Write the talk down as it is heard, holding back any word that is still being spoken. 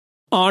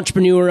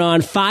Entrepreneur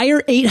on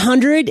Fire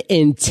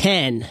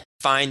 810.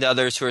 Find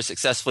others who are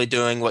successfully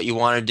doing what you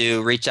want to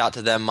do, reach out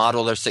to them,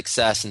 model their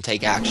success, and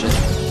take action.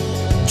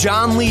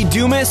 John Lee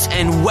Dumas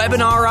and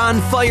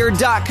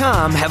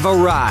WebinarOnFire.com have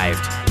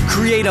arrived.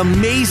 Create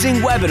amazing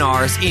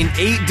webinars in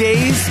 8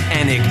 days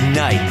and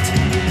ignite.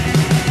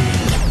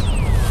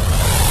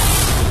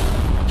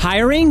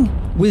 Hiring?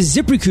 With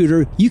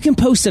ZipRecruiter, you can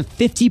post to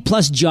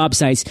 50-plus job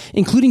sites,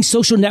 including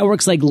social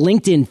networks like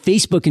LinkedIn,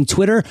 Facebook, and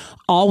Twitter,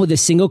 all with a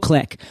single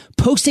click.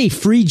 Post a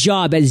free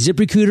job at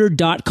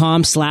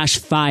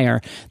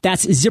ZipRecruiter.com/fire.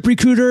 That's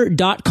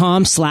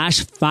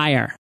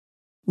ZipRecruiter.com/fire.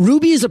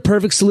 Ruby is a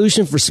perfect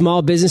solution for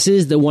small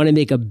businesses that want to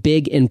make a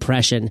big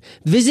impression.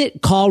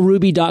 Visit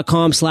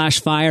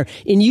callruby.com/fire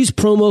and use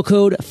promo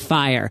code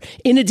FIRE.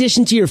 In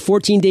addition to your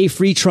 14-day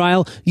free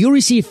trial, you'll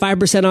receive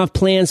 5% off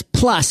plans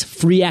plus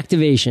free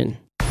activation.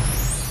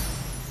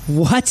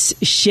 What's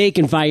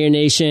shaking, Fire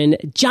Nation?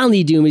 John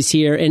Lee Dumas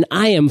here, and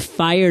I am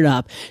fired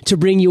up to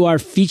bring you our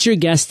featured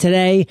guest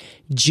today,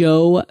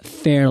 Joe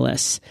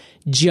Fairless.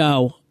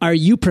 Joe, are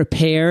you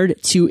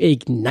prepared to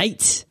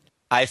ignite?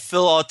 I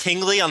feel all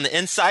tingly on the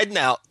inside and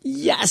out.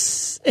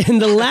 Yes. In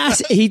the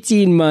last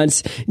 18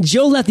 months,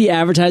 Joe left the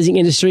advertising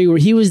industry where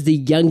he was the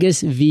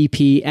youngest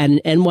VP at an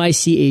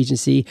NYC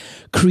agency,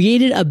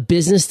 created a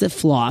business that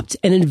flopped,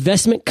 an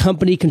investment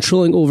company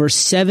controlling over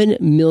 $7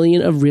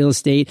 million of real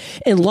estate,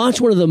 and launched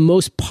one of the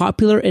most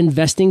popular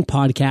investing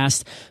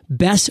podcasts,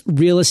 Best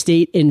Real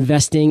Estate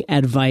Investing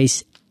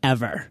Advice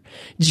Ever.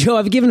 Joe,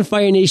 I've given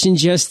Fire Nation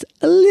just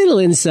a little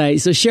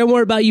insight, so share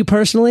more about you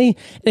personally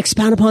and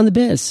expound upon the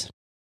biz.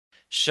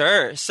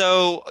 Sure.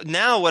 So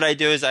now what I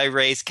do is I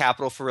raise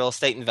capital for real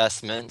estate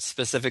investments,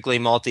 specifically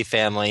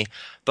multifamily.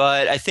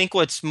 But I think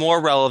what's more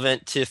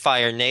relevant to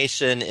Fire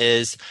Nation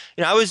is,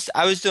 I was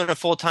doing a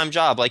full-time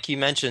job. Like you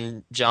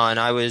mentioned, John,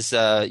 I was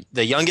the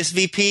youngest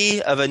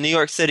VP of a New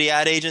York City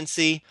ad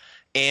agency.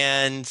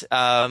 And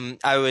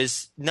I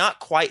was not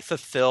quite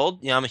fulfilled.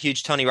 I'm a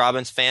huge Tony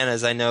Robbins fan,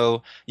 as I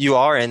know you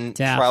are, and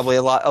probably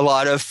a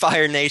lot of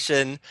Fire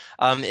Nation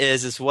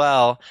is as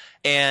well.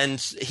 And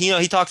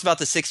he talks about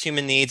the 6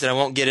 human needs, and I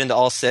won't get into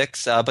all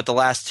 6, but the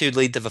last 2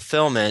 lead to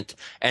fulfillment,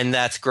 and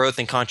that's growth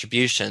and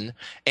contribution.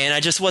 And I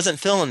just wasn't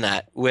feeling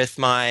that with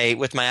my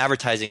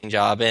advertising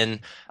job,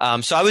 and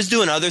so I was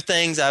doing other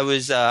things. I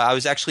was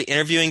actually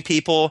interviewing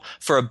people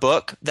for a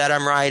book that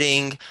I'm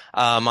writing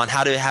on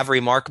how to have a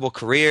remarkable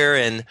career,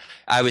 and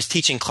I was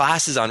teaching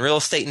classes on real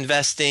estate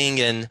investing,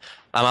 and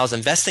I was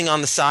investing on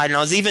the side, and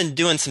I was even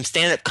doing some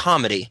stand-up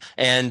comedy.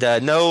 And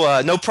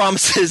no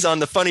promises on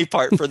the funny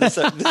part for this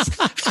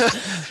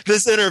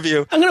this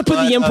interview. I'm going to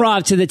put the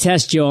improv to the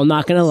test, Joe. I'm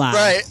not going to lie.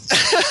 Right.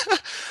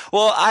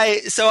 Well, I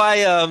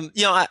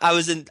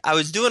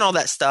was doing all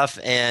that stuff,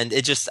 and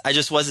I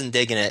just wasn't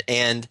digging it.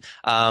 And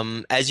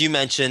as you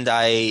mentioned,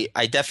 I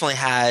definitely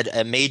had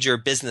a major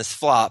business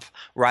flop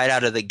right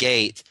out of the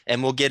gate,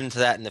 and we'll get into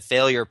that in the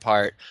failure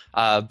part.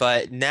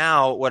 But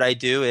now what I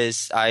do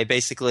is I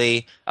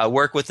basically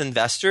work with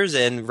investors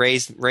and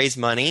raise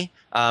money,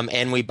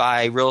 and we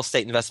buy real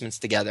estate investments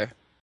together.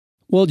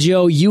 Well,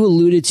 Joe, you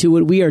alluded to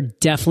it. We are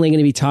definitely going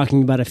to be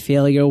talking about a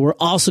failure. We're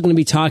also going to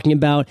be talking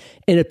about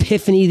an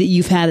epiphany that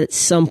you've had at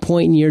some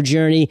point in your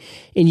journey.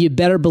 And you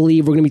better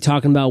believe we're going to be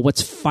talking about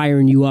what's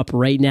firing you up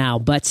right now.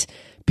 But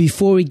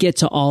before we get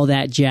to all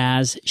that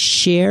jazz,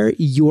 share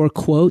your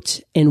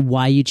quote and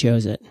why you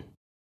chose it.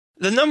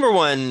 The number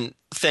one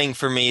thing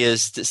for me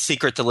is the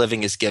secret to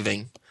living is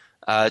giving.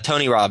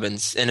 Tony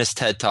Robbins in his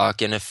TED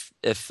Talk. And if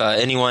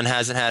anyone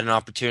hasn't had an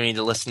opportunity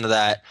to listen to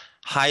that,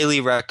 highly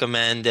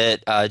recommend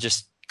it.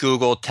 Just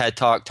Google TED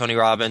Talk Tony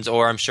Robbins,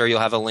 or I'm sure you'll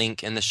have a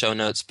link in the show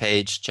notes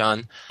page,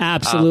 John.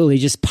 Absolutely.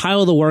 Just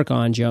pile the work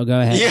on, Joe. Go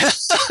ahead. Yeah.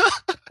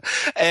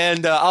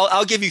 And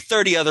I'll give you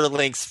 30 other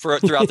links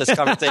throughout this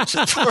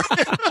conversation.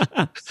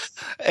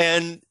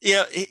 And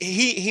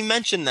he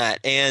mentioned that,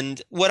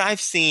 and what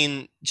I've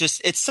seen,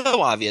 it's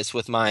so obvious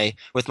with my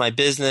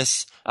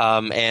business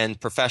and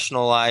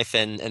professional life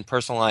and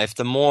personal life.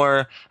 The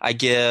more I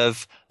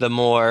give, the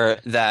more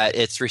that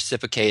it's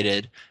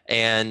reciprocated,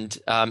 and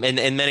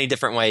in many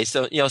different ways.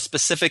 So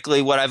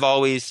specifically, what I've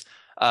always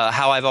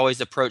how I've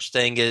always approached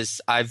things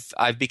is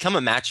I've become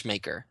a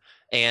matchmaker.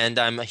 And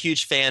I'm a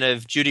huge fan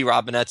of Judy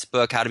Robinette's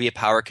book, How to Be a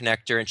Power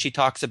Connector. And she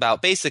talks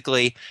about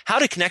basically how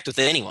to connect with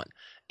anyone.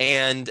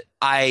 And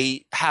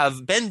I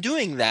have been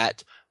doing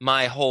that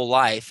my whole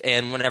life.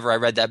 And whenever I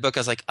read that book,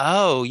 I was like,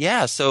 oh,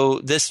 yeah,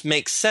 so this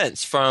makes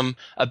sense from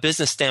a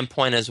business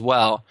standpoint as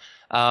well.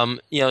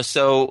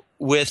 So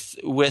with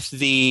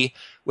the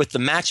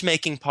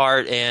matchmaking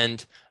part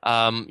and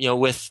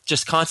with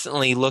just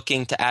constantly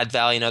looking to add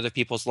value in other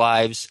people's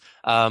lives,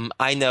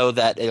 I know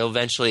that it'll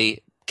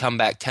eventually come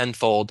back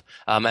tenfold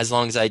as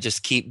long as I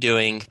just keep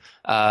doing,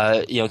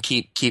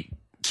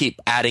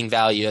 keep adding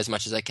value as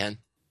much as I can.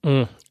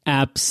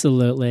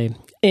 Absolutely.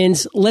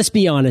 And let's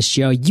be honest,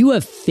 Joe, you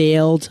have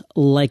failed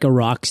like a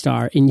rock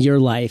star in your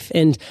life.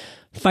 And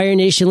Fire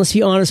Nation, let's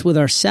be honest with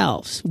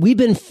ourselves. We've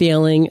been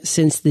failing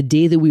since the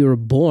day that we were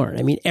born.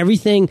 I mean,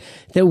 everything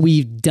that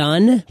we've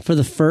done for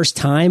the first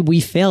time,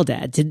 we failed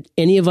at. Did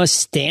any of us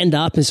stand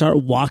up and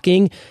start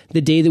walking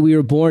the day that we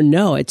were born?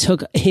 No, it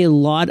took a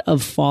lot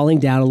of falling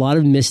down, a lot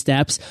of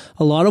missteps,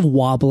 a lot of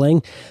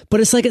wobbling.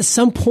 But it's like at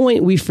some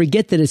point we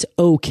forget that it's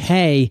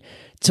okay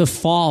to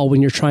fall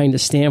when you're trying to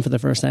stand for the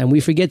first time. We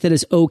forget that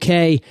it's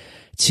okay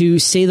to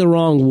say the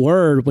wrong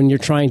word when you're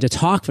trying to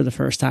talk for the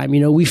first time. You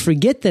know, we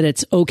forget that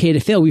it's okay to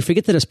fail. We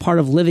forget that it's part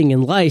of living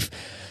in life,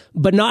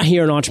 but not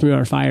here in Entrepreneur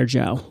on Fire,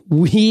 Joe.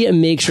 We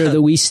make sure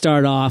that we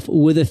start off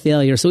with a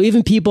failure. So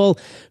even people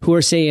who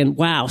are saying,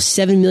 wow,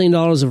 $7 million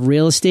of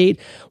real estate,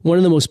 one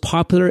of the most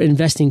popular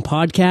investing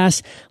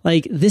podcasts,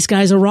 like this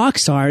guy's a rock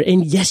star.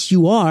 And yes,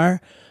 you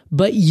are,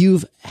 but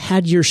you've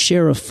had your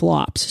share of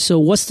flops. So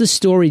what's the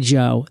story,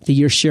 Joe, that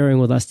you're sharing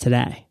with us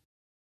today?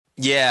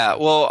 Yeah,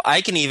 well,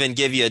 I can even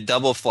give you a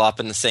double flop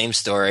in the same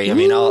story. I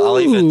mean, I'll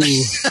even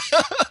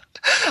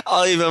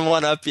I'll even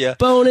one up you.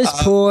 Bonus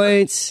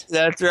points.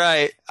 That's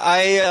right. When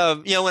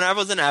I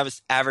was in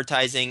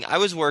advertising, I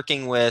was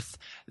working with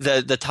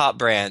the top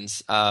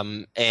brands,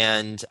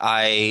 and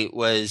I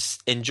was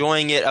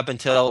enjoying it up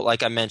until,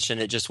 like I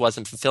mentioned, it just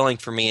wasn't fulfilling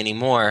for me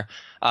anymore.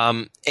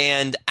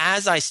 And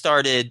as I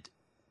started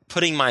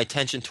putting my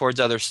attention towards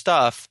other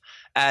stuff,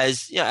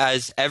 as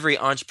every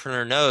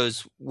entrepreneur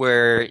knows,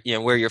 where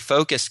your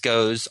focus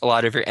goes, a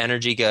lot of your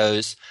energy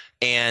goes,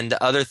 and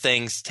other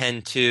things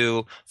tend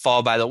to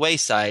fall by the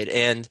wayside.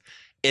 And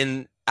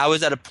I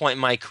was at a point in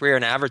my career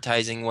in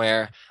advertising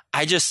where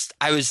I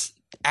was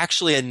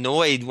actually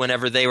annoyed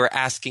whenever they were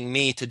asking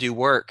me to do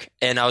work.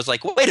 And I was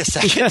like, wait a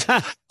second,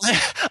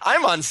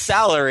 I'm on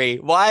salary.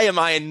 Why am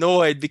I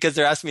annoyed because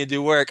they're asking me to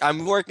do work?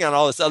 I'm working on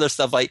all this other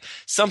stuff. Like,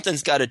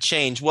 something's got to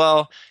change.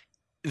 Well,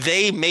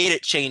 they made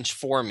it change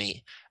for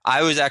me.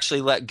 I was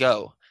actually let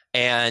go.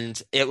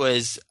 And it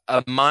was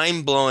a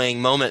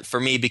mind-blowing moment for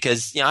me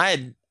because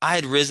I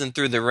had risen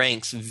through the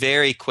ranks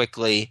very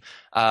quickly,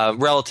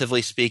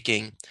 relatively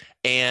speaking.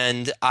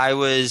 And I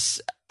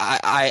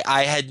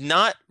had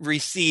not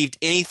received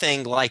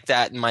anything like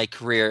that in my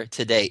career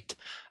to date.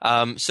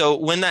 So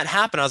when that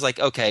happened, I was like,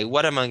 okay,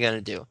 what am I going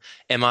to do?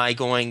 Am I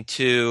going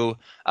to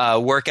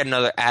work at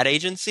another ad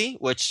agency,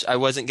 which I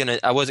wasn't going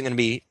to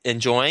be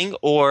enjoying,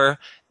 or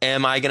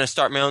am I going to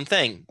start my own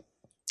thing?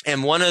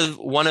 And one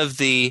of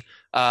the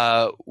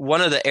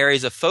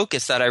areas of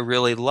focus that I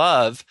really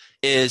love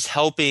is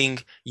helping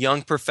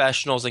young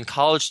professionals and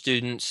college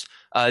students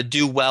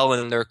do well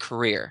in their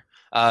career.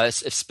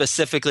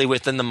 Specifically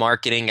within the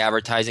marketing,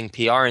 advertising,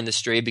 PR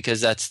industry,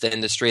 because that's the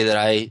industry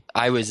that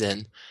I was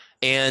in.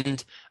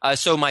 And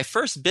so my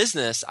first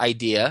business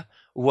idea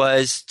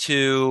was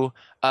to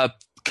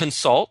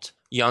consult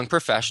young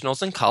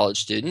professionals and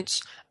college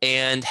students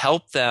and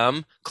help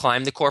them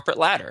climb the corporate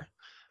ladder.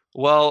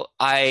 Well,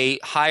 I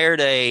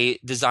hired a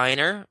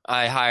designer,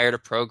 I hired a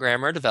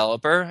programmer,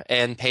 developer,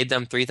 and paid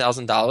them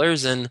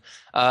 $3,000.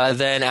 And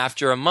then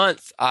after a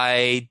month,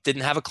 I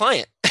didn't have a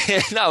client.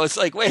 And I was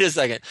like, wait a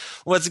second,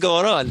 what's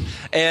going on?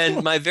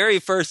 And my very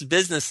first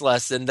business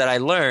lesson that I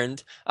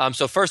learned,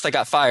 so first I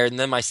got fired and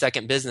then my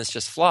second business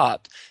just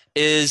flopped,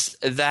 is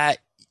that,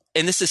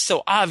 and this is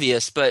so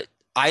obvious, but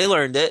I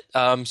learned it,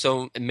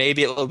 so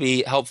maybe it will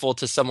be helpful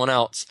to someone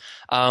else,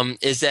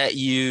 is that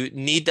you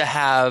need to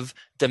have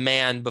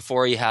demand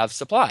before you have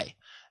supply.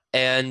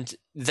 And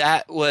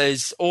that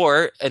was,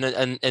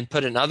 and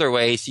put in other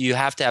ways, you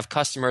have to have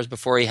customers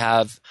before you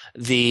have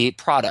the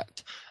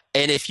product.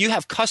 And if you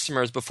have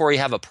customers before you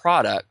have a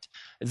product,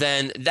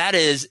 then that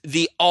is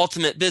the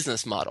ultimate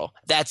business model.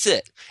 That's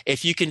it.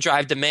 If you can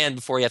drive demand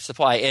before you have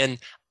supply. And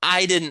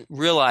I didn't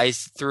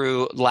realize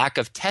through lack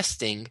of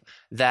testing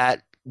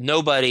that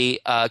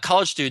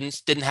college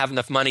students didn't have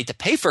enough money to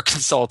pay for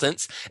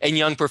consultants, and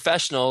young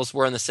professionals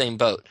were in the same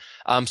boat.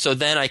 So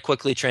then I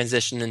quickly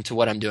transitioned into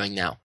what I'm doing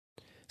now.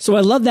 So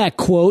I love that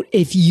quote.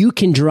 If you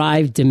can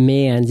drive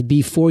demand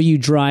before you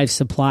drive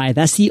supply,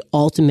 that's the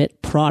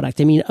ultimate product.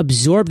 I mean,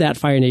 absorb that,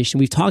 Fire Nation.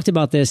 We've talked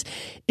about this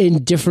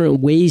in different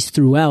ways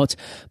throughout,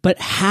 but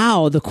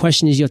how, the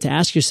question is, you have to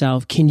ask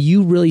yourself, can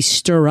you really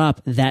stir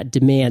up that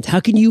demand? How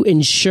can you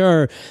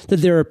ensure that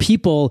there are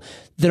people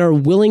that are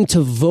willing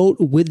to vote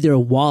with their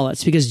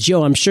wallets? Because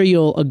Joe, I'm sure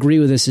you'll agree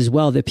with this as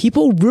well, that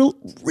people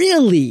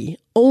really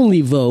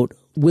only vote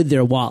with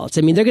their wallets.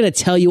 I mean, they're going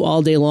to tell you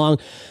all day long,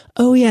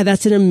 oh yeah,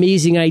 that's an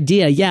amazing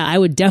idea. Yeah, I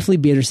would definitely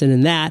be interested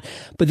in that.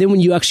 But then when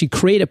you actually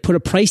create it, put a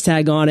price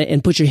tag on it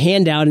and put your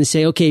hand out and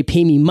say, okay,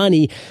 pay me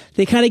money,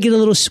 they kind of get a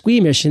little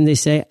squeamish and they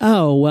say,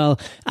 oh, well,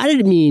 I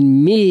didn't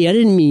mean me. I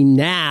didn't mean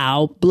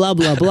now, blah,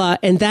 blah, blah.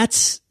 And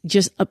that's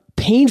just a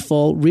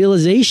painful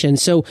realization.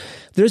 So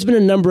there's been a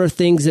number of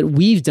things that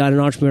we've done in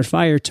Entrepreneur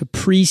Fire to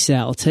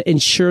pre-sell, to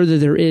ensure that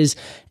there is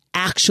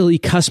actually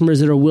customers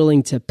that are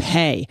willing to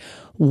pay.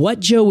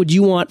 What, Joe, would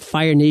you want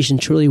Fire Nation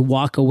to really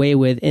walk away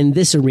with in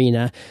this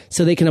arena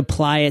so they can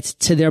apply it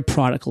to their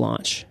product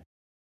launch?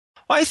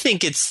 Well, I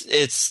think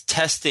it's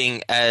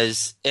testing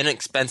as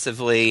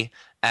inexpensively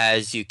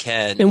as you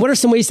can. And what are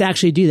some ways to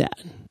actually do that?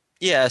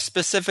 Yeah,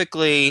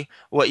 specifically,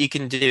 what you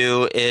can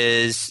do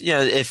is,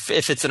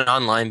 if it's an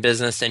online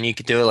business, then you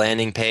could do a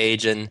landing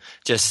page and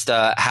just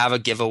have a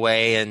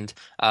giveaway, and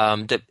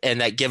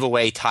that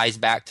giveaway ties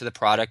back to the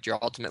product you're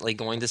ultimately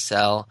going to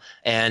sell,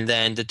 and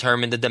then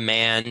determine the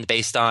demand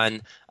based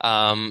on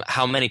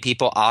how many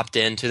people opt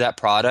in to that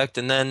product,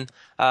 and then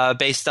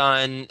based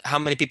on how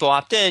many people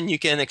opt in, you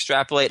can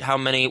extrapolate how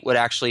many would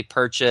actually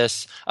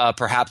purchase,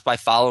 perhaps by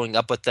following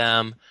up with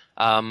them.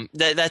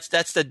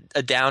 That's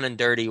a down and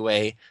dirty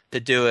way to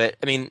do it.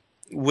 I mean,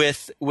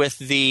 with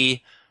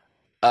the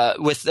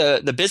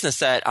business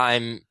that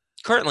I'm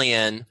currently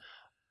in,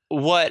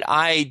 what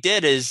I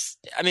did is,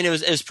 I mean, it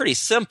was pretty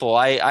simple.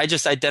 I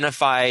just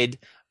identified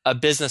a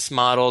business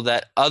model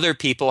that other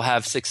people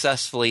have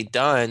successfully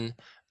done.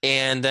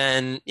 And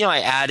then,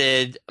 I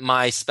added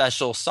my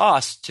special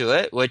sauce to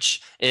it, which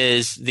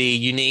is the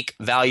unique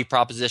value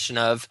proposition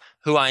of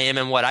who I am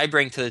and what I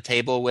bring to the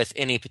table with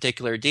any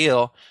particular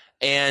deal.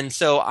 And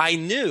so I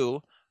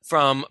knew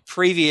from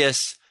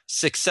previous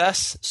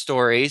success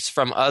stories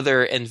from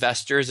other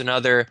investors and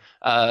other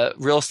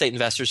real estate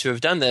investors who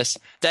have done this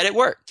that it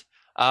worked.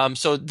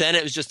 So then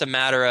it was just a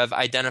matter of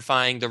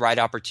identifying the right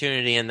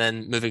opportunity and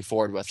then moving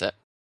forward with it.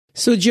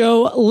 So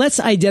Joe,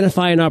 let's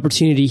identify an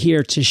opportunity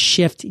here to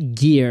shift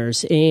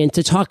gears and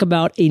to talk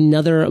about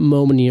another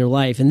moment in your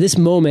life. And this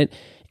moment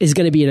is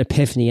going to be an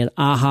epiphany, an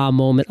aha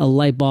moment, a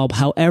light bulb,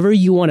 however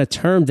you want to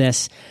term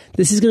this.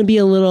 This is going to be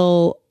a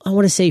little, I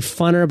want to say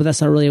funner, but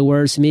that's not really a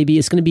word. So maybe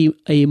it's going to be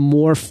a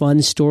more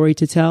fun story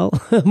to tell,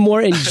 a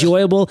more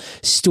enjoyable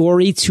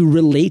story to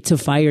relate to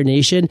Fire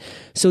Nation.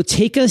 So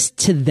take us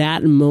to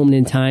that moment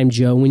in time,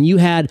 Joe, when you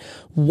had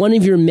one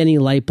of your many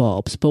light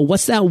bulbs. But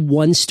what's that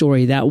one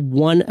story, that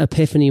one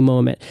epiphany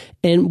moment?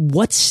 And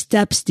what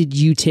steps did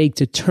you take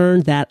to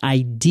turn that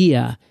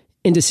idea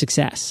into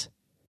success?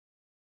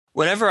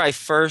 Whenever I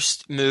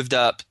first moved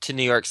up to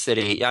New York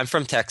City, I'm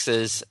from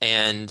Texas,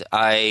 and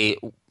I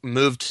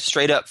moved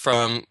straight up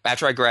from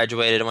after I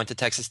graduated. I went to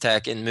Texas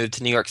Tech and moved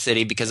to New York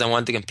City because I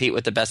wanted to compete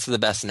with the best of the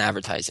best in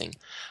advertising.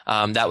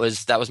 That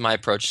was my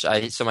approach.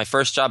 So my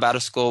first job out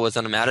of school was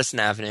on Madison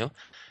Avenue,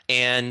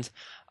 and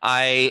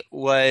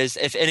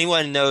if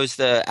anyone knows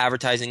the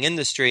advertising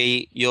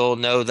industry, you'll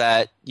know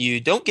that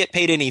you don't get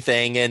paid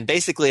anything, and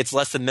basically it's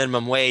less than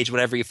minimum wage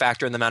whenever you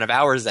factor in the amount of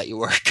hours that you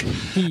work.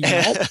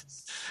 Yep.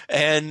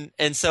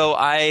 And so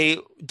I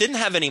didn't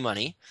have any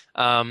money.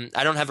 I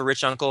don't have a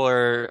rich uncle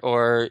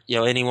or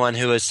anyone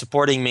who is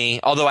supporting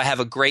me, although I have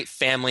a great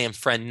family and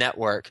friend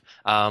network.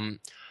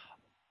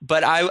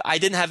 But I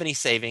didn't have any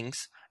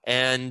savings.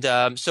 And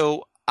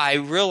so I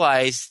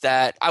realized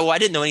that I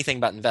didn't know anything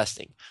about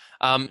investing.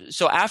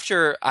 So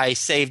after I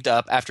saved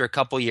up, after a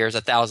couple years,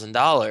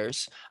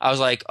 $1,000, I was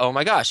like, oh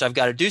my gosh, I've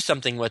got to do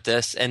something with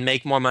this and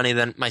make more money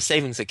than my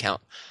savings account.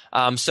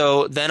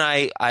 So then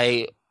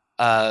I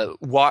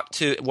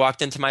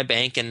walked into my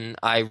bank and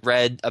I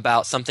read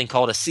about something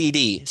called a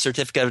CD,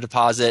 certificate of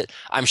deposit.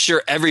 I'm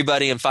sure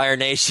everybody in Fire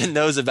Nation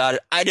knows about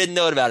it. I didn't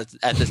know about it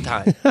at this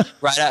time,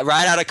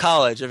 right out of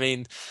college. I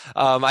mean,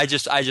 I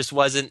just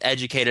wasn't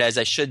educated as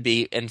I should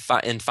be in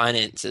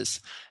finances.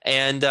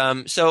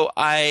 And so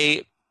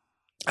I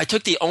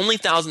took the only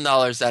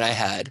 $1,000 that I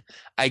had.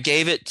 I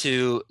gave it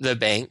to the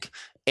bank,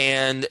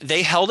 and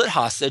they held it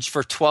hostage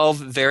for 12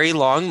 very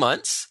long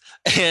months.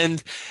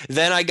 And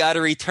then I got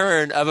a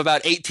return of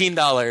about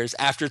 $18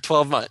 after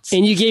 12 months.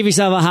 And you gave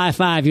yourself a high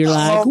five. You're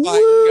like, my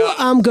woo, God.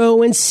 I'm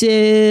going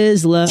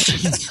Sizzler.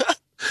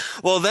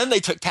 Well, then they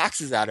took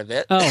taxes out of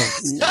it. Oh,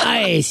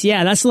 nice.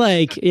 Yeah, that's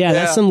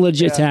that's some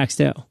legit tax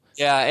too.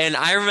 Yeah, and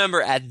I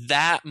remember at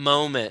that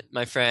moment,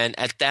 my friend,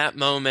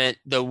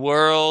 the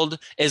world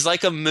is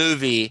like a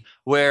movie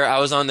where I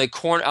was on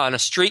a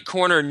street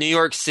corner in New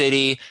York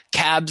City,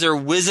 cabs are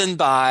whizzing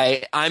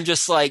by, I'm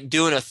just like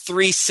doing a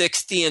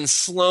 360 in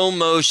slow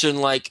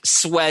motion, like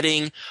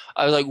sweating.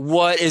 I was like,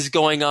 what is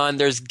going on?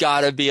 There's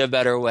gotta be a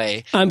better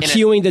way. I'm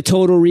cueing the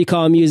Total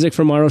Recall music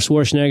from Arnold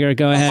Schwarzenegger.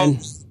 Go ahead.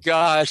 Oh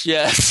gosh,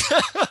 yes.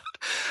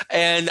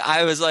 And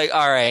I was like,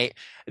 all right,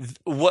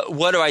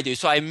 what do I do?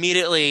 So I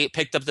immediately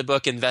picked up the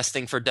book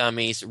Investing for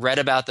Dummies, read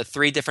about the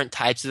 3 different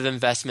types of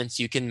investments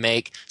you can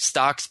make: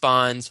 stocks,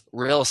 bonds,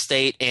 real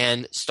estate,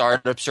 and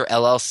startups or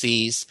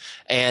LLCs.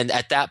 And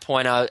at that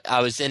point, I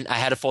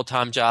had a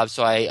full-time job,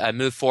 so I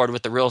moved forward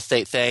with the real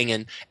estate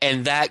thing,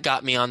 and that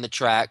got me on the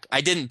track.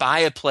 I didn't buy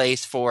a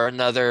place for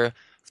another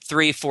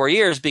 3-4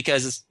 years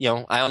because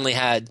I only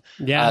had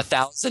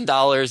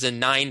 $1,000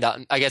 and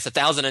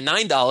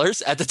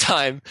 $1,009 at the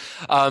time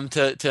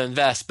to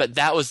invest. But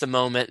that was the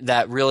moment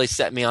that really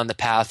set me on the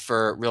path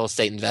for real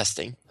estate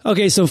investing.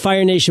 Okay, so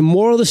Fire Nation,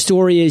 moral of the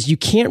story is you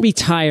can't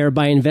retire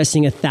by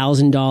investing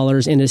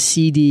 $1,000 in a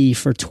CD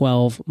for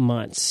 12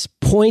 months.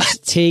 Point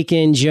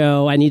taken,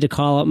 Joe. I need to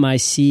call up my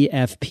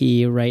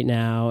CFP right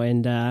now,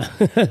 and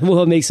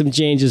we'll make some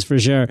changes for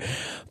sure.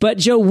 But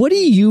Joe, what do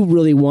you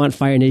really want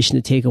Fire Nation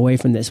to take away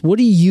from this? What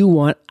do you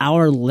want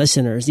our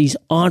listeners, these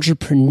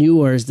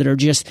entrepreneurs that are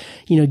just,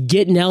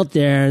 getting out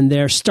there and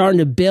they're starting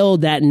to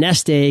build that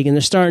nest egg and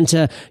they're starting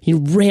to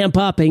ramp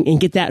up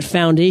and get that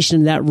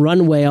foundation, that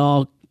runway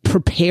all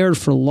prepared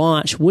for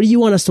launch, what do you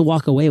want us to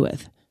walk away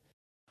with?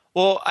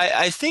 Well,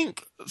 I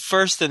think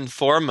first and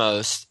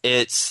foremost,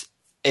 it's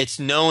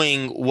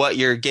knowing what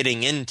you're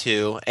getting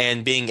into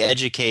and being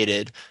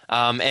educated.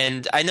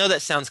 And I know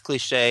that sounds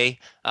cliche,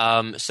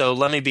 so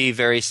let me be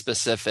very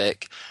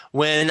specific.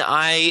 When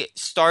I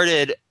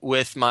started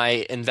with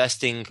my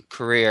investing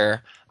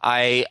career,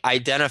 I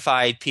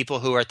identified people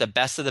who are at the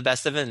best of the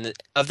best of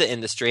the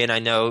industry, and I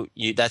know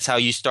that's how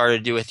you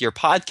started with your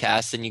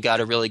podcast, and you got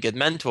a really good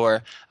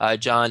mentor,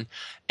 John.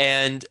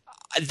 And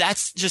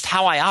that's just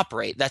how I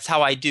operate. That's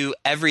how I do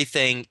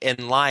everything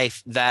in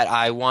life that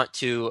I want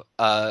to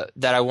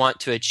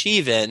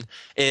achieve in.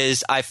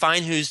 Is I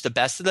find who's the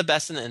best of the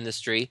best in the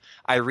industry.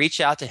 I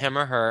reach out to him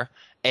or her,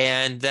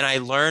 and then I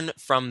learn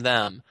from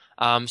them.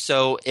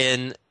 So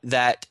in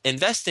that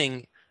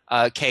investing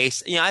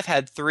case, I've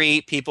had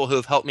 3 people who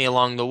have helped me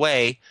along the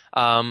way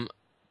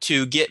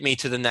to get me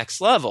to the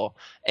next level.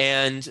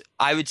 And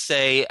I would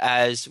say,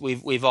 as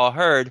we've all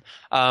heard,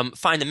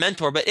 find a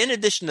mentor. But in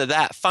addition to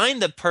that,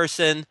 find the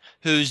person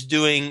who's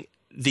doing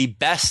the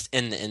best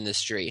in the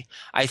industry.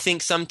 I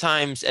think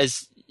sometimes,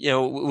 as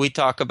we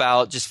talk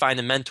about, just find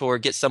a mentor,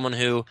 get someone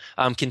who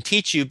can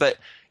teach you, but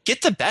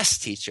get the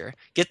best teacher.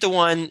 Get the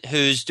one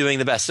who's doing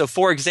the best. So,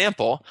 for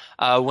example,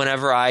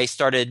 whenever I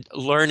started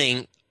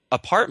learning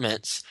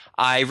apartments,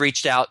 I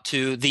reached out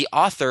to the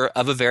author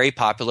of a very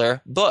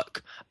popular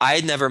book. I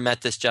had never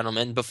met this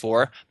gentleman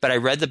before, but I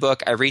read the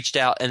book, I reached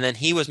out, and then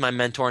he was my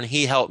mentor, and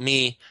he helped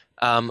me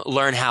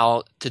learn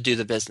how to do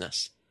the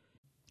business.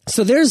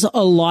 So there's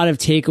a lot of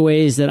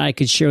takeaways that I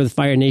could share with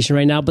Fire Nation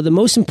right now, but the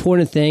most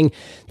important thing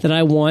that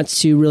I want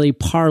to really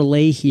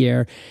parlay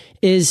here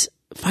is,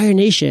 Fire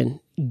Nation,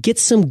 get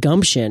some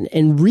gumption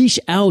and reach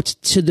out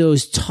to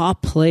those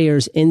top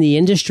players in the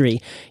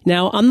industry.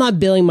 Now, I'm not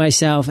billing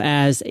myself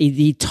as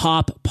the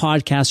top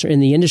podcaster in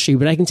the industry,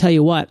 but I can tell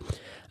you what,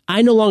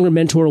 I no longer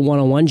mentor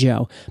one-on-one,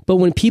 Joe. But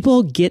when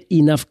people get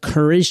enough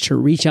courage to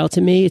reach out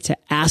to me, to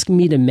ask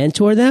me to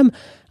mentor them,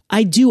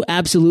 I do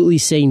absolutely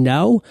say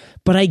no,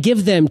 but I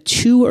give them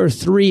 2 or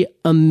 3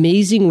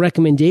 amazing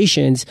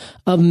recommendations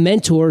of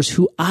mentors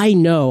who I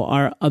know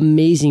are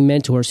amazing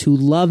mentors, who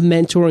love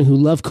mentoring, who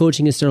love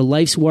coaching. It's their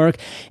life's work,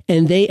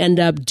 and they end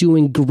up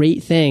doing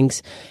great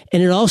things.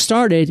 And it all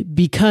started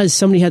because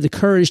somebody had the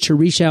courage to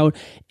reach out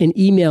and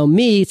email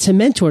me to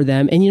mentor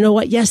them. And you know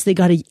what? Yes, they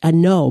got a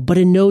no, but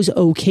a no's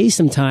okay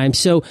sometimes.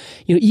 So,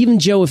 even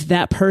Joe, if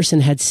that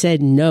person had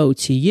said no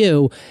to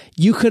you,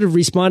 you could have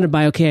responded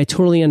by, okay, I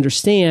totally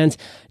understand.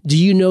 Do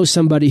you know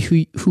somebody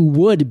who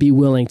would be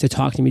willing to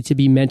talk to me, to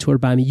be mentored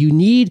by me? You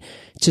need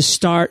to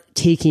start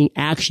taking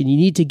action. You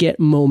need to get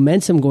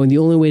momentum going. The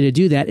only way to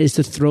do that is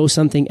to throw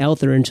something out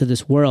there into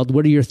this world.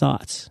 What are your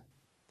thoughts?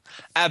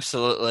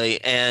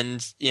 Absolutely.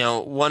 And,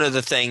 one of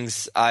the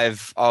things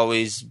I've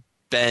always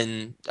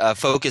been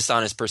focused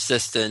on is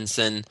persistence.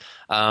 And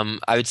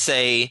I would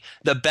say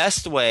the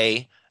best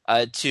way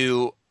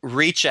to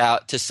reach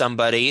out to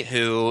somebody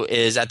who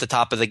is at the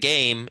top of the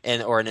game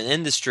or in an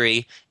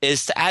industry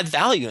is to add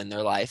value in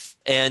their life.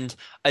 And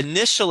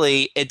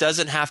initially, it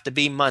doesn't have to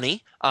be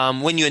money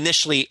when you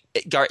initially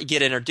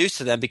get introduced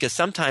to them, because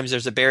sometimes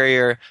there's a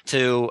barrier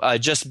to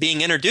just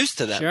being introduced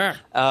to them.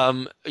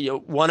 Sure.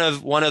 One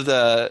of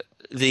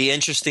the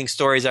interesting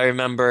stories I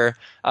remember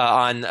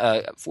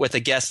with a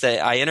guest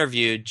that I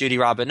interviewed, Judy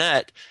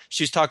Robinette,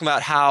 she was talking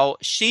about how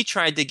she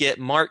tried to get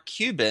Mark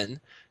Cuban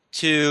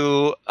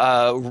to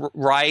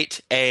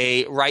write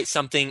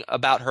something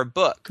about her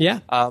book,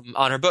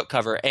 on her book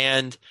cover,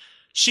 and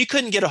she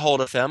couldn't get a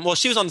hold of him. Well,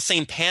 she was on the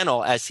same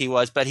panel as he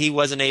was, but he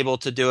wasn't able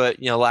to do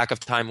it, lack of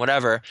time,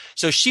 whatever.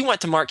 So she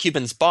went to Mark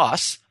Cuban's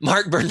boss,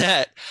 Mark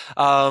Burnett,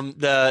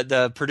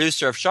 the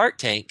producer of Shark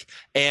Tank,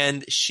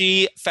 and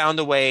she found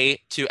a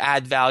way to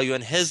add value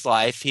in his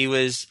life. He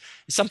was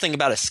something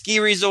about a ski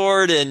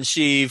resort, and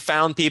she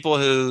found people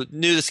who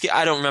knew the ski.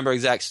 I don't remember the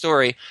exact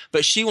story,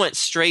 but she went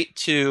straight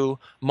to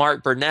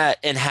Mark Burnett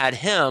and had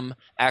him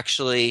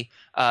actually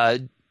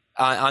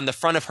on the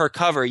front of her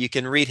cover. You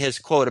can read his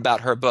quote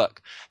about her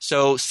book.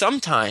 So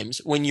sometimes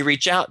when you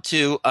reach out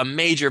to a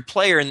major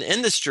player in the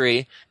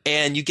industry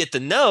and you get the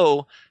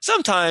no,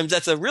 sometimes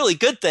that's a really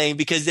good thing,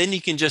 because then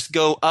you can just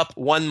go up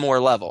one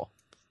more level.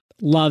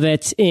 Love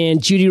it.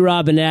 And Judy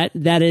Robinette,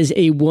 that is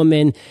a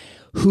woman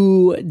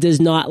who does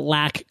not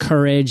lack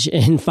courage.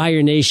 In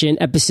Fire Nation,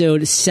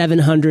 episode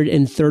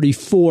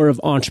 734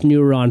 of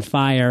Entrepreneur on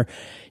Fire,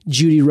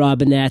 Judy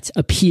Robinette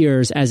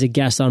appears as a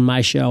guest on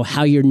my show,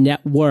 How Your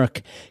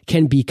Network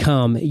Can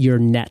Become Your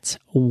Net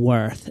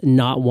Worth.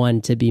 Not one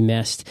to be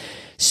missed.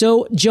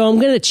 So, Joe, I'm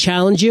going to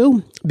challenge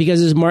you,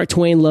 because as Mark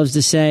Twain loves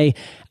to say,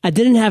 I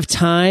didn't have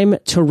time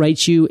to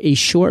write you a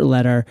short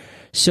letter,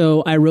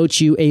 so I wrote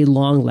you a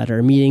long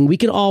letter, meaning we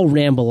can all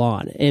ramble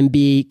on and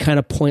be kind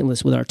of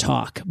pointless with our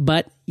talk.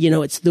 But,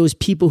 it's those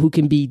people who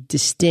can be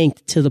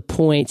distinct, to the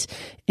point,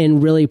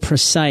 and really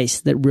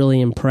precise that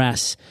really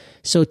impress.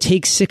 So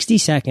take 60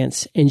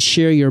 seconds and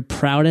share your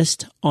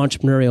proudest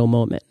entrepreneurial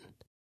moment.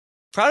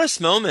 Proudest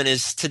moment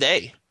is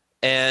today,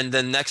 and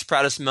the next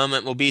proudest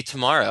moment will be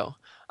tomorrow.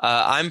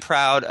 I'm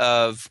proud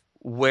of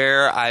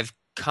where I've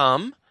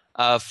come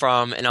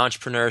from an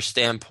entrepreneur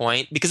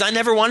standpoint, because I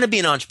never wanted to be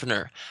an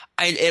entrepreneur.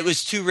 It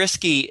was too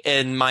risky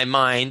in my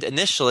mind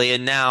initially,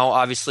 and now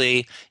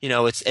obviously,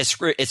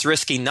 it's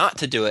risky not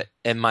to do it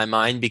in my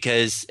mind,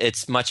 because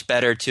it's much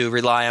better to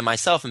rely on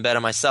myself and bet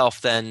on myself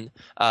than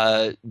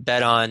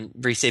bet on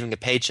receiving a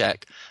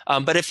paycheck.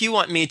 But if you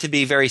want me to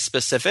be very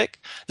specific,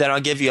 then I'll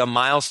give you a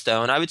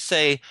milestone. I would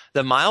say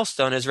the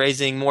milestone is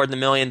raising more than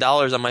 $1 million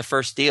on my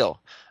first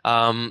deal.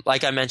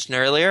 Like I mentioned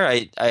earlier,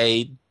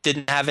 I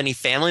didn't have any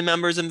family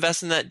members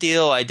invest in that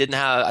deal. I don't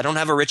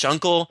have a rich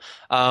uncle.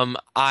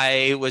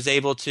 I was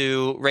able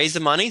to raise the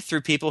money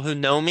through people who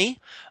know me.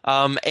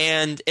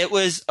 And it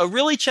was a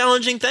really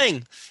challenging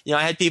thing.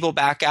 I had people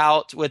back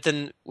out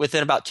within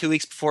about 2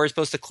 weeks before it's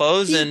supposed to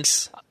close. Eeks.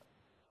 And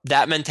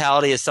that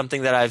mentality is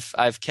something that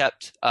I've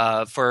kept,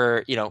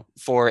 for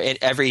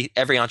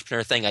every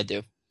entrepreneur thing I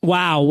do.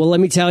 Wow. Well,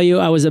 let me tell you,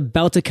 I was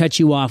about to cut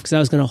you off because I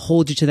was going to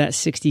hold you to that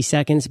 60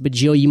 seconds. But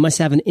Joe, you must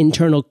have an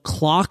internal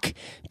clock,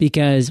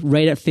 because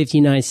right at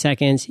 59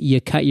 seconds,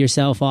 you cut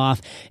yourself off.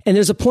 And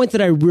there's a point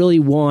that I really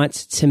want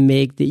to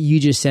make that you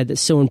just said that's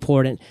so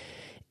important.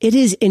 It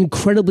is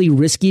incredibly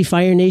risky,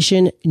 Fire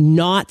Nation,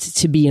 not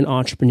to be an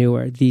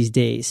entrepreneur these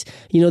days.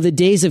 The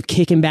days of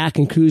kicking back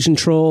in cruise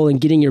control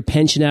and getting your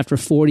pension after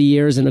 40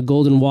 years and a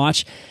golden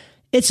watch,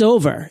 it's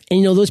over.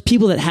 And those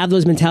people that have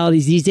those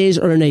mentalities these days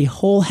are in a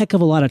whole heck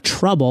of a lot of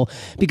trouble,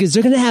 because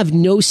they're going to have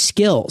no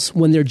skills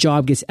when their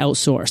job gets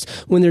outsourced,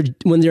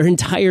 when their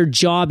entire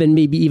job and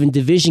maybe even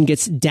division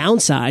gets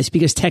downsized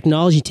because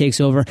technology takes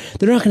over.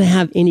 They're not going to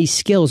have any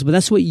skills. But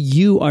that's what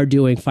you are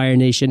doing, Fire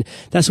Nation.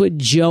 That's what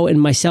Joe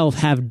and myself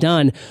have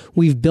done.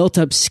 We've built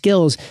up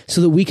skills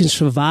so that we can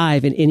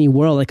survive in any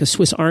world like a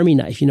Swiss Army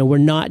knife. We're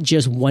not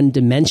just one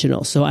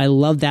dimensional. So I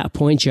love that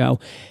point, Joe.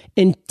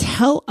 And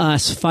tell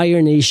us,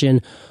 Fire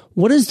Nation,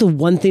 what is the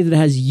one thing that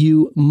has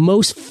you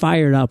most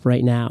fired up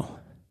right now?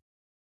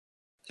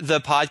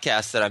 The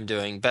podcast that I'm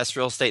doing, Best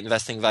Real Estate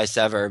Investing Advice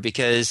Ever,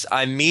 because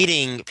I'm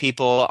meeting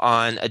people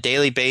on a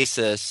daily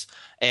basis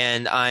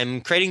and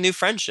I'm creating new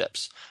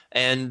friendships.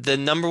 And the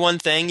number one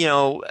thing,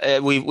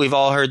 we've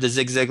all heard the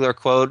Zig Ziglar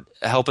quote,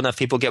 help enough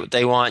people get what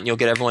they want and you'll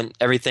get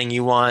everything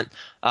you want.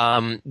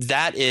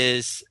 That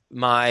is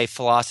my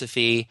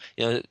philosophy.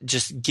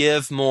 Just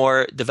give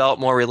more, develop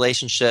more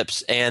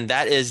relationships. And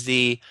that is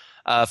the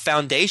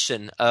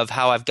foundation of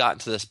how I've gotten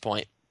to this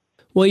point.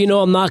 Well,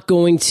 I'm not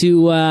going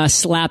to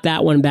slap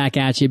that one back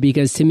at you,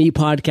 because to me,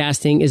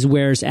 podcasting is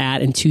where it's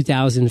at in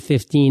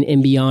 2015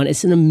 and beyond.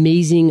 It's an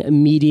amazing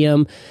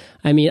medium.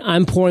 I mean,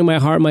 I'm pouring my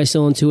heart and my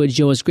soul into it,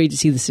 Joe. It's great to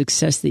see the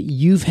success that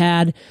you've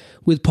had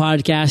with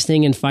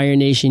podcasting, and Fire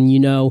Nation.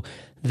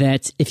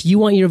 That if you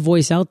want your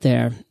voice out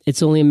there,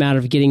 it's only a matter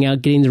of getting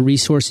out, getting the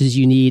resources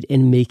you need,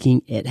 and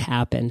making it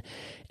happen.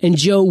 And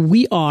Joe,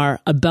 we are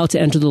about to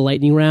enter the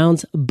lightning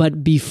round,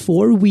 but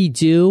before we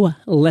do,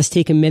 let's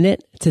take a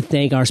minute to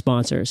thank our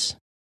sponsors.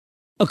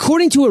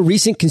 According to a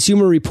recent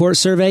Consumer Report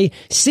survey,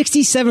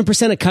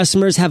 67% of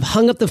customers have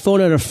hung up the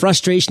phone out of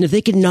frustration if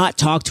they could not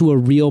talk to a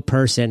real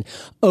person.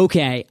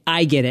 Okay,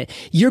 I get it.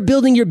 You're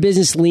building your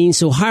business lean,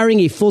 so hiring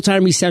a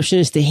full-time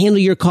receptionist to handle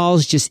your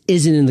calls just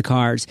isn't in the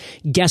cards.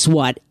 Guess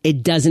what?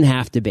 It doesn't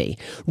have to be.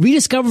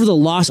 Rediscover the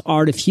lost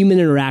art of human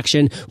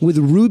interaction with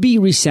Ruby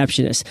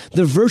Receptionist,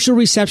 the virtual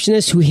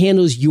receptionist who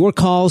handles your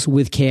calls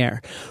with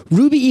care.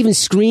 Ruby even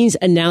screens,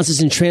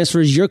 announces, and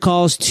transfers your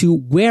calls to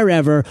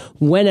wherever,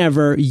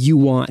 whenever you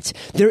want.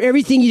 They're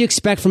everything you'd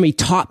expect from a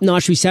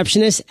top-notch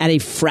receptionist at a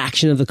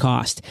fraction of the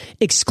cost.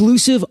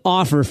 Exclusive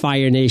offer,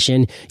 Fire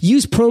Nation.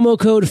 Use promo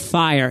code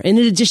FIRE. And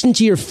in addition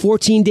to your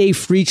 14-day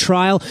free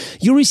trial,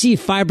 you'll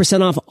receive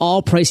 5% off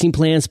all pricing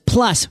plans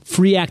plus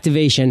free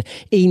activation,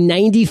 a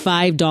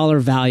 $95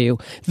 value.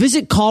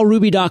 Visit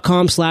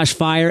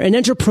callruby.com/fire and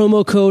enter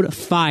promo code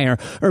FIRE.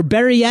 Or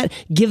better yet,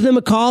 give them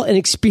a call and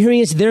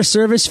experience their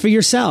service for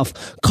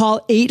yourself.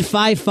 Call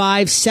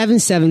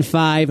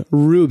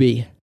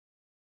 855-775-RUBY.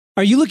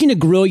 Are you looking to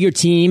grow your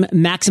team,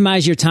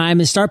 maximize your time,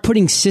 and start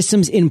putting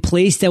systems in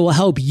place that will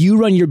help you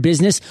run your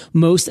business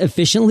most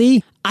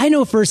efficiently? I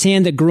know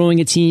firsthand that growing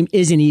a team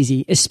isn't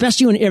easy,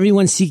 especially when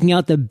everyone's seeking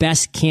out the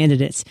best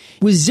candidates.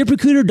 With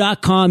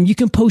ZipRecruiter.com, you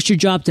can post your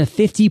job to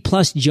 50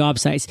 plus job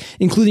sites,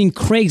 including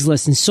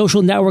Craigslist and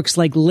social networks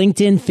like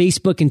LinkedIn,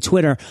 Facebook, and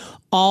Twitter,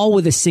 all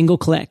with a single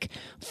click.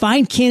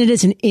 Find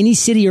candidates in any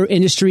city or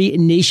industry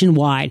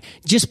nationwide.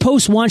 Just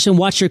post once and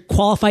watch your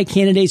qualified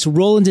candidates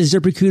roll into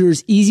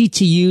ZipRecruiter's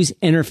easy-to-use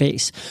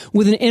interface.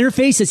 With an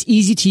interface that's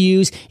easy to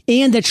use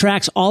and that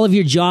tracks all of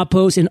your job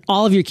posts and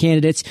all of your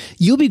candidates,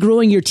 you'll be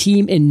growing your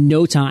team in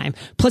no time.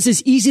 Plus,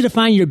 it's easy to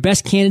find your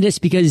best candidates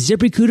because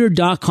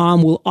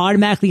ZipRecruiter.com will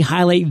automatically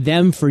highlight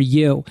them for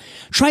you.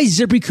 Try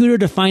ZipRecruiter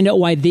to find out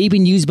why they've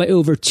been used by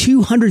over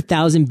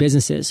 200,000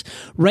 businesses.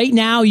 Right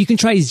now, you can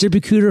try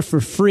ZipRecruiter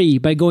for free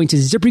by going to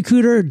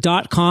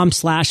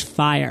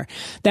ZipRecruiter.com/fire.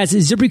 That's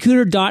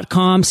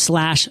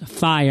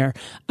ZipRecruiter.com/fire.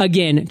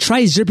 Again,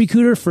 try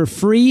ZipRecruiter for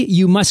free.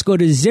 You must go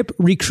to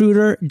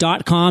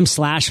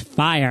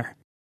ZipRecruiter.com/fire.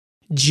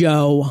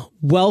 Joe,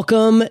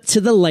 welcome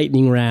to the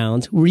lightning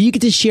round, where you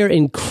get to share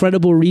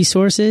incredible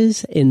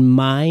resources and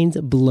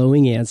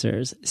mind-blowing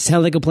answers.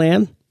 Sound like a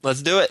plan?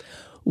 Let's do it.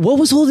 What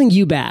was holding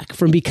you back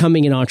from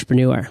becoming an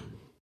entrepreneur?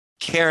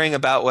 Caring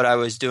about what I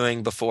was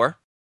doing before.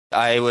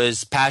 I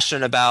was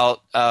passionate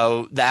about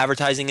the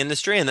advertising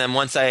industry, and then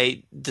once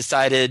I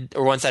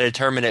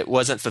determined it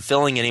wasn't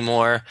fulfilling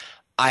anymore,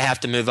 I have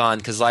to move on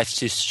because life's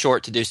too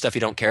short to do stuff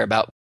you don't care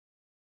about.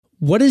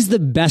 What is the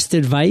best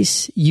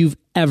advice you've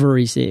ever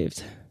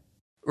received?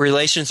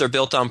 Relations are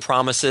built on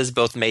promises,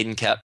 both made and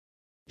kept.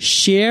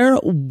 Share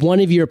one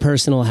of your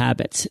personal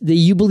habits that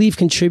you believe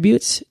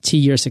contributes to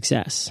your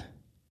success.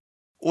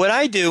 What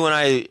I do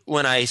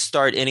when I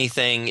start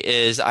anything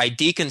is I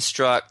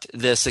deconstruct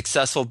the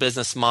successful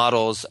business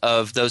models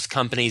of those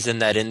companies in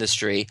that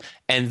industry,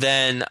 and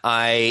then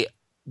I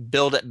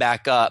build it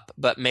back up,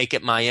 but make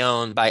it my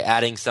own by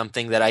adding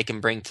something that I can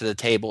bring to the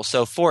table.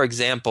 So, for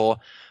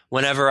example,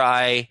 whenever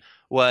I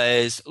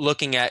was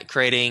looking at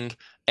creating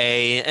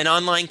an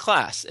online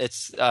class,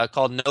 it's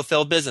called No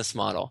Fail Business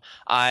Model.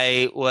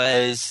 I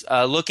was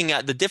looking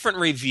at the different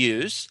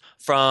reviews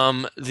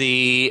from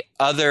the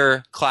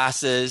other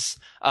classes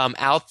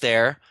out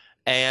there,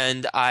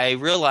 and I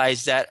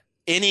realized that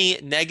any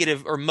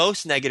negative or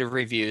most negative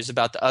reviews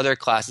about the other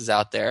classes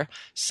out there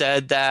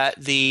said that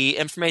the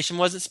information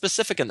wasn't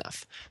specific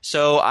enough.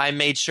 So I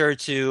made sure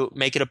to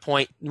make it a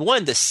point,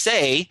 one, to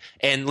say,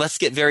 and let's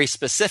get very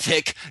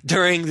specific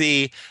during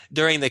the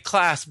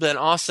class, but then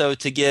also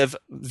to give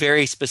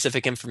very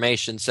specific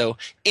information. So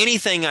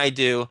anything I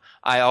do,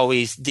 I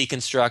always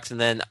deconstruct and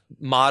then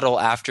model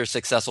after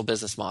successful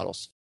business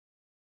models.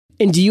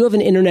 And do you have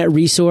an internet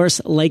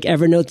resource like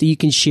Evernote that you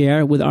can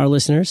share with our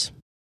listeners?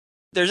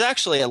 There's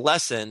actually a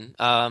lesson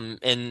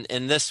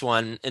in this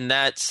one, and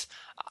that's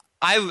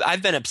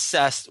I've been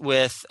obsessed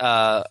with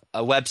a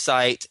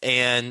website,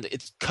 and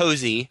it's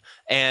Cozy,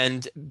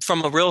 and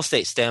from a real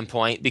estate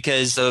standpoint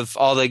because of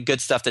all the good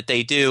stuff that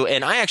they do.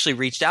 And I actually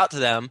reached out to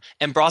them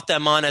and brought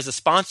them on as a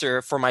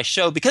sponsor for my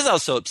show because I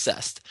was so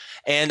obsessed.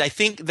 And I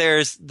think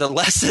there's the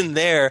lesson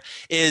there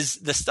is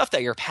the stuff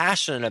that you're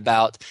passionate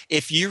about.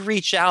 If you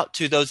reach out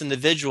to those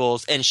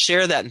individuals and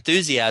share that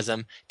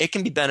enthusiasm, it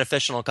can be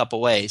beneficial in a couple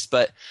ways.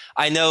 But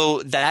I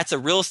know that's a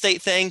real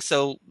estate thing.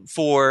 So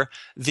for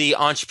the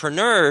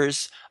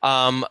entrepreneurs,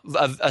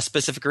 a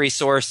specific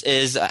resource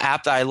is an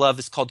app that I love.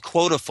 It's called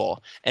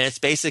Quotaful, and it's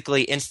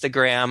basically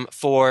Instagram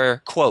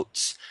for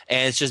quotes.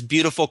 And it's just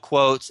beautiful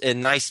quotes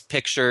and nice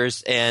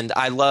pictures. And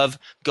I love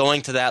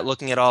going to that,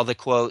 looking at all the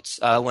quotes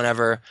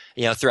whenever,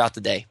 throughout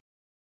the day.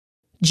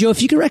 Joe,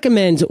 if you could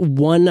recommend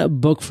one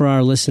book for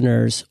our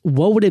listeners,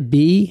 what would it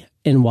be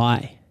and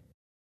why?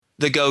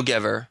 The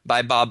Go-Giver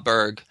by Bob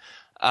Burg.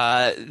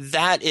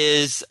 That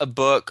is a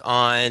book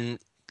on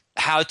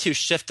how to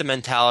shift the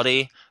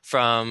mentality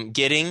from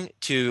getting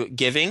to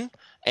giving,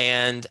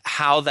 and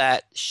how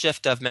that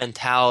shift of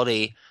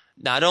mentality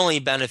not only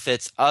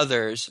benefits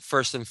others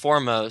first and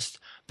foremost,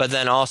 but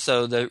then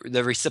also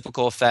the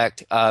reciprocal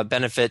effect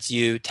benefits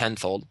you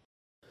tenfold.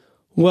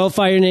 Well,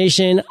 Fire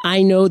Nation,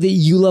 I know that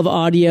you love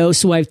audio,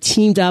 so I've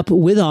teamed up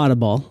with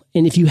Audible.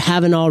 And if you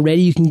haven't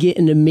already, you can get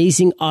an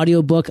amazing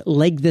audiobook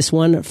like this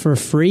one for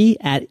free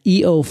at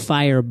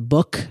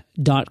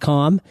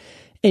eofirebook.com.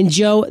 And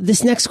Joe,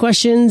 this next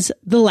question's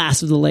the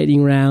last of the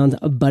lightning round,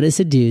 but it's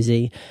a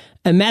doozy.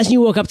 Imagine you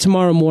woke up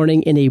tomorrow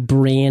morning in a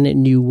brand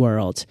new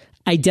world,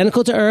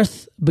 identical to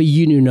Earth, but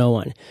you knew no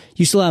one.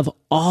 You still have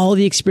all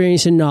the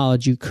experience and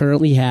knowledge you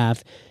currently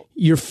have,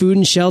 your food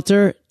and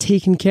shelter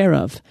taken care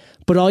of,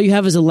 but all you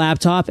have is a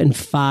laptop and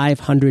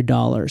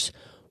 $500.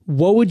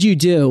 What would you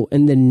do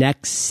in the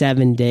next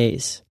 7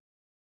 days?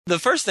 The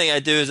first thing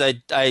I do is I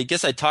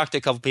guess I talk to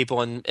a couple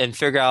people and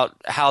figure out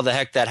how the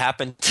heck that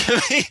happened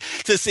to me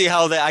to see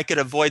how I could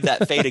avoid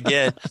that fate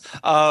again.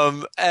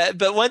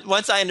 But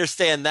once I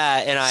understand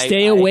that, and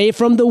stay away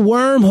from the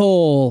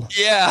wormhole.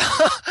 Yeah.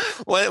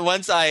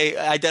 Once I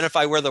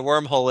identify where the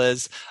wormhole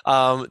is,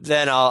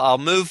 then I'll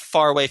move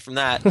far away from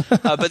that.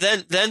 But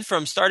then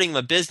from starting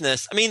my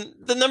business, I mean,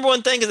 the number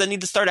one thing is I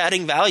need to start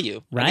adding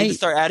value. Right. I need to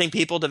start adding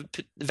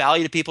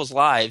value to people's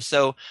lives.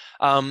 So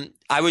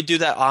I would do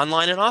that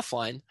online and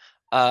offline.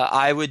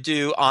 I would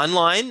do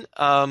online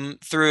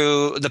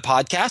through the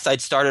podcast.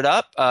 I'd start it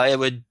up. I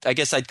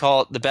guess I'd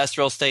call it the best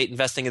real estate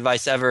investing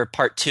advice ever,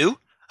 part 2.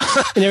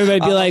 And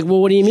everybody'd be like,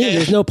 well, what do you mean?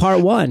 There's no part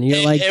 1.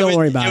 You're like, don't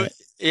worry about it.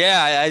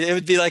 Yeah, it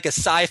would be like a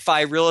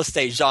sci-fi real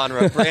estate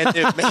genre, brand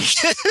new.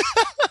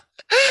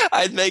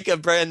 I'd make a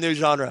brand new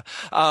genre.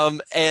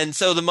 And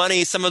so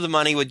some of the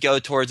money would go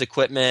towards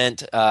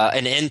equipment,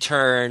 an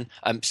intern,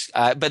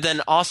 but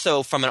then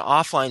also from an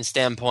offline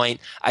standpoint,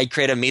 I'd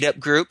create a meetup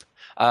group.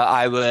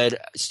 I would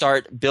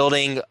start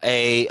building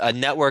a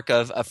network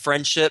of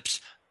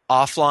friendships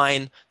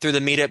offline through the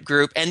meetup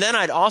group. And then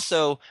I'd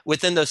also,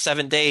 within those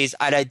 7 days,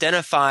 I'd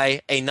identify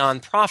a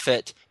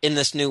nonprofit in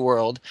this new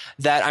world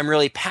that I'm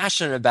really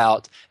passionate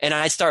about. And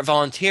I'd start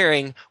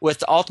volunteering with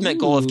the ultimate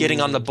goal of getting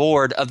on the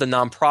board of the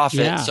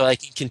nonprofit so I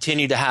can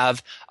continue to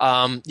have,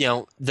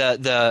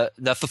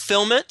 the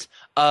fulfillment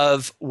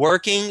of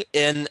working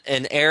in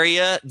an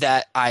area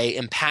that I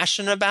am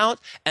passionate about,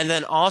 and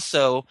then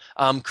also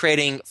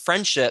creating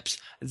friendships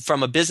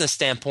from a business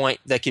standpoint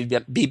that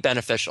could be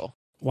beneficial.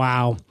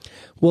 Wow.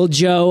 Well,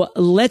 Joe,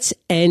 let's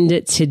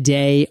end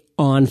today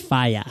on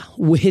fire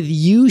with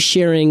you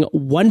sharing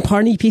one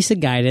parting piece of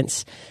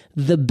guidance,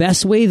 the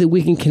best way that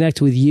we can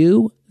connect with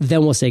you,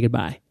 then we'll say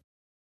goodbye.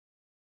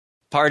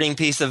 Parting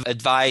piece of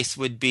advice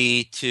would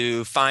be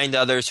to find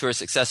others who are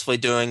successfully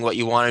doing what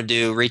you want to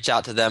do, reach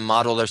out to them,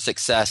 model their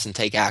success, and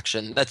take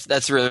action.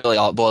 That's really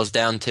all it boils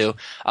down to,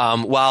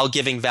 while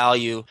giving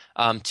value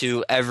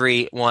to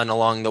everyone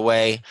along the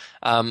way.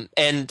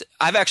 And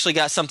I've actually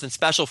got something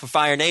special for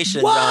Fire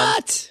Nation.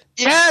 What?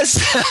 Yes!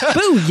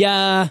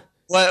 Booyah!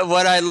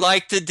 What I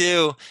like to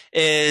do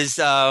is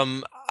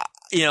from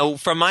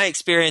my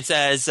experience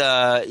as,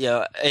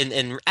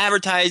 in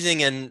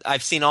advertising, and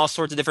I've seen all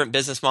sorts of different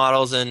business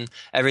models and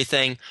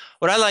everything,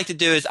 what I like to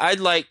do is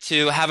I'd like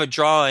to have a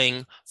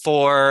drawing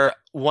for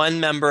one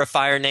member of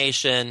Fire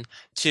Nation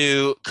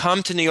to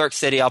come to New York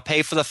City. I'll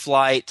pay for the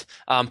flight,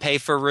 pay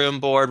for room,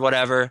 board,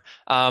 whatever.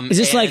 Is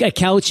this like a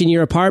couch in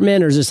your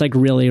apartment, or is this like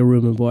really a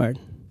room and board?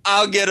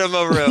 I'll get him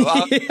a room.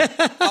 I'll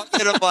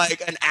get him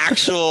like an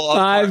actual.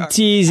 I'm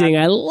teasing.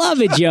 I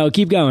love it, Joe.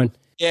 Keep going.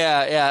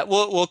 Yeah.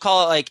 We'll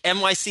call it like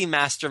NYC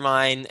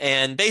Mastermind.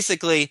 And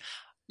basically,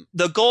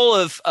 the goal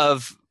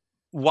of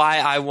why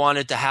I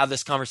wanted to have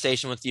this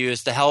conversation with you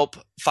is to help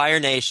Fire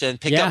Nation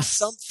pick up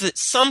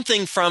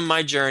something from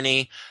my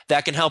journey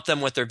that can help them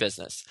with their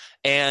business.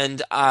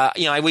 And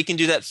we can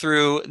do that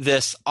through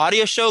this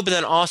audio show, but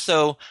then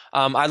also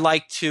I'd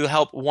like to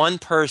help one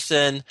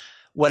person,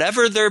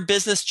 whatever their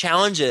business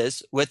challenge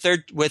is with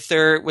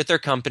their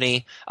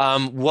company.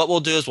 What we'll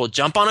do is we'll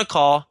jump on a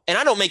call, and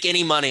I don't make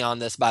any money on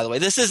this, by the way.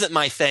 This isn't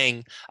my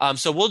thing.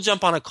 So we'll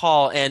jump on a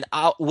call, and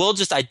we'll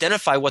just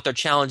identify what their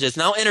challenge is,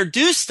 and I'll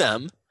introduce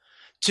them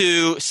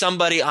to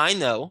somebody I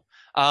know.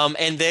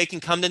 And they can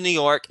come to New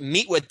York,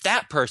 meet with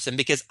that person,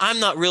 because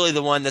I'm not really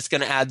the one that's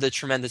going to add the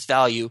tremendous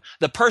value.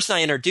 The person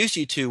I introduce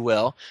you to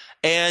will.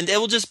 And it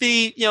will just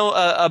be,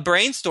 a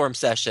brainstorm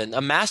session,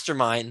 a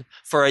mastermind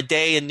for a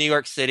day in New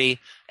York City.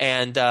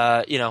 And,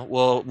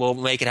 we'll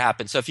make it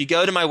happen. So if you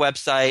go to my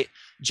website,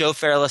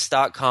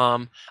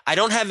 joefairless.com, I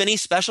don't have any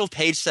special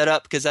page set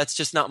up because that's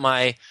just not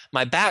my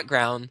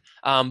background.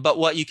 But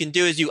what you can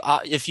do is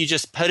if you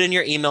just put in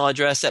your email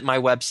address at my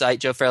website,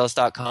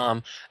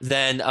 joefairless.com,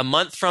 then a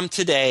month from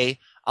today,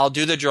 I'll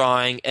do the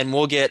drawing, and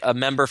we'll get a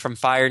member from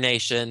Fire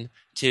Nation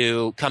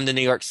to come to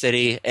New York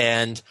City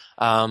and,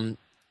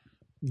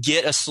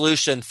 get a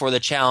solution for the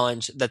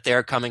challenge that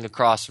they're coming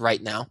across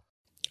right now.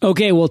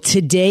 Okay, well,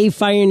 today,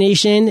 Fire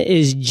Nation,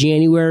 is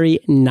January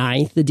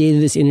 9th, the day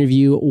that this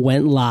interview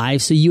went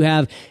live. So you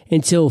have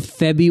until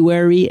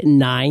February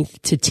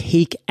 9th to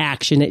take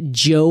action at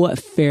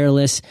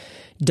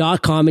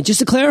joefairless.com. And just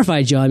to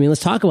clarify, Joe,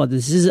 let's talk about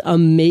this. This is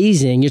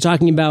amazing. You're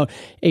talking about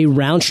a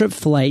round trip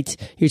flight.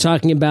 You're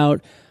talking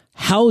about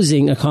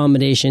housing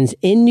accommodations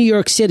in New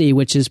York City,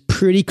 which is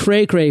pretty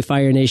cray-cray,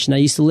 Fire Nation. I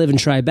used to live in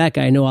Tribeca.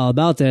 I know all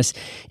about this.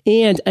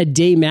 And a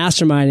day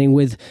masterminding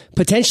with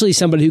potentially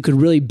somebody who could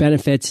really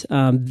benefit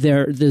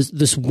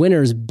this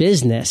winner's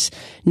business.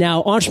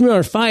 Now, Entrepreneur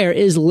on Fire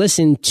is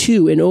listened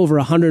to in over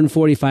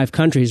 145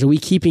 countries. Are we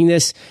keeping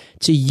this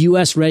to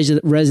U.S.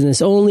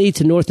 residents only,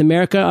 to North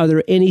America? Are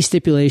there any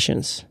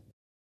stipulations?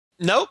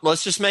 Nope.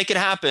 Let's just make it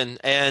happen.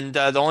 And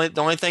the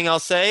only thing I'll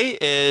say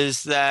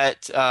is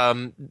that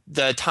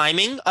the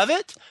timing of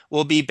it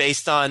will be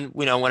based on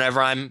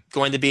whenever I'm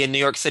going to be in New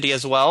York City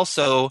as well.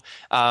 So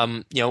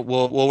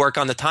we'll work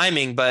on the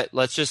timing, but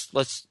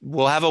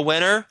we'll have a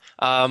winner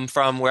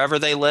from wherever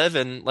they live,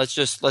 and let's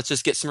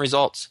just get some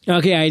results.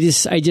 Okay, I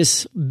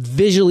just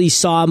visually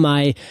saw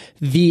my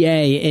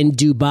VA in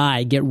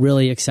Dubai get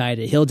really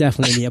excited. He'll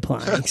definitely be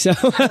applying.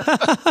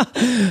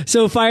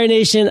 So Fire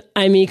Nation,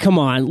 come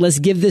on, let's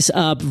give this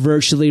up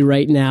virtually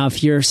right now.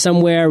 If you're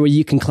somewhere where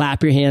you can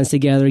clap your hands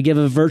together, give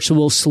a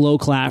virtual slow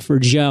clap for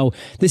Joe.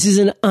 This is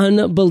an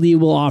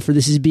unbelievable offer.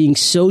 This is being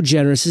so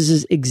generous. This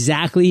is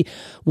exactly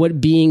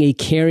what being a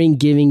caring,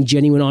 giving,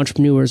 genuine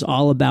entrepreneur is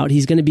all about.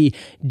 He's going to be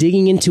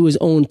digging into his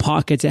own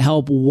pocket to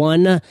help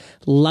one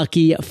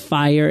lucky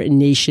Fire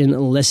Nation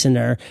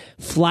listener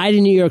fly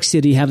to New York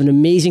City, have an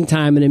amazing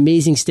time, an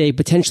amazing stay,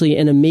 potentially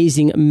an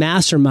amazing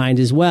mastermind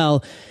as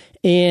well.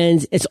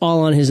 And it's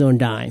all on his own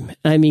dime.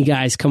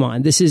 Guys, come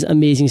on. This is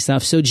amazing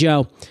stuff. So,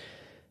 Joe,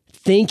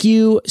 thank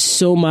you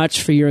so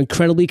much for your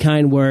incredibly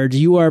kind words.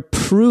 You are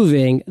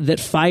proving that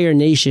Fire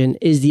Nation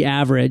is the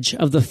average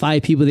of the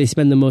 5 people they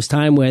spend the most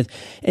time with.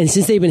 And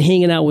since they've been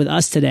hanging out with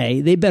us today,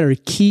 they better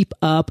keep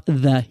up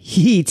the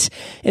heat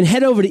and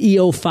head over to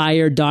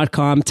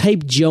eofire.com.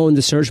 Type Joe in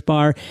the search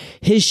bar.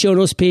 His show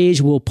notes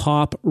page will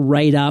pop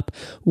right up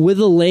with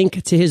a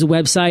link to his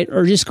website,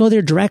 or just go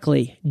there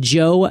directly.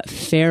 Joe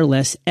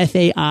Fairless,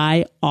 Fairless,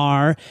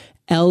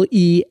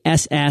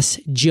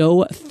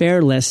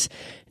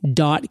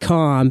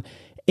 joefairless.com,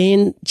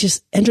 and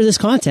just enter this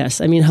contest.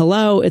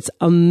 Hello, it's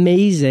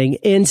amazing.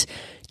 And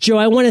Joe,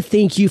 I want to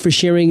thank you for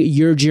sharing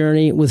your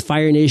journey with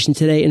Fire Nation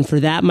today. And for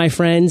that, my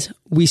friends,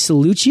 we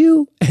salute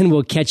you and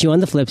we'll catch you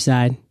on the flip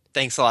side.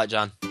 Thanks a lot,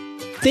 John.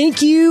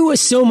 Thank you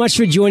so much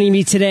for joining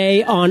me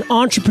today on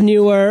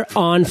Entrepreneur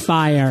on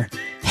Fire.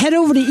 Head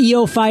over to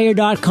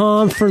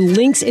eofire.com for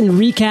links and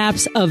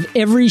recaps of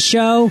every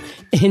show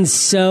and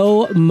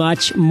so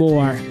much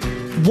more.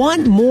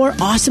 Want more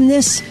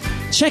awesomeness?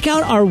 Check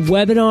out our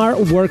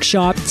webinar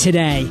workshop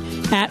today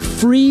at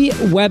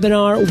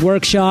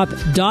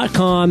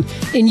freewebinarworkshop.com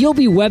and you'll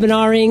be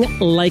webinaring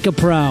like a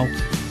pro.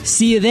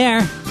 See you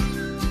there.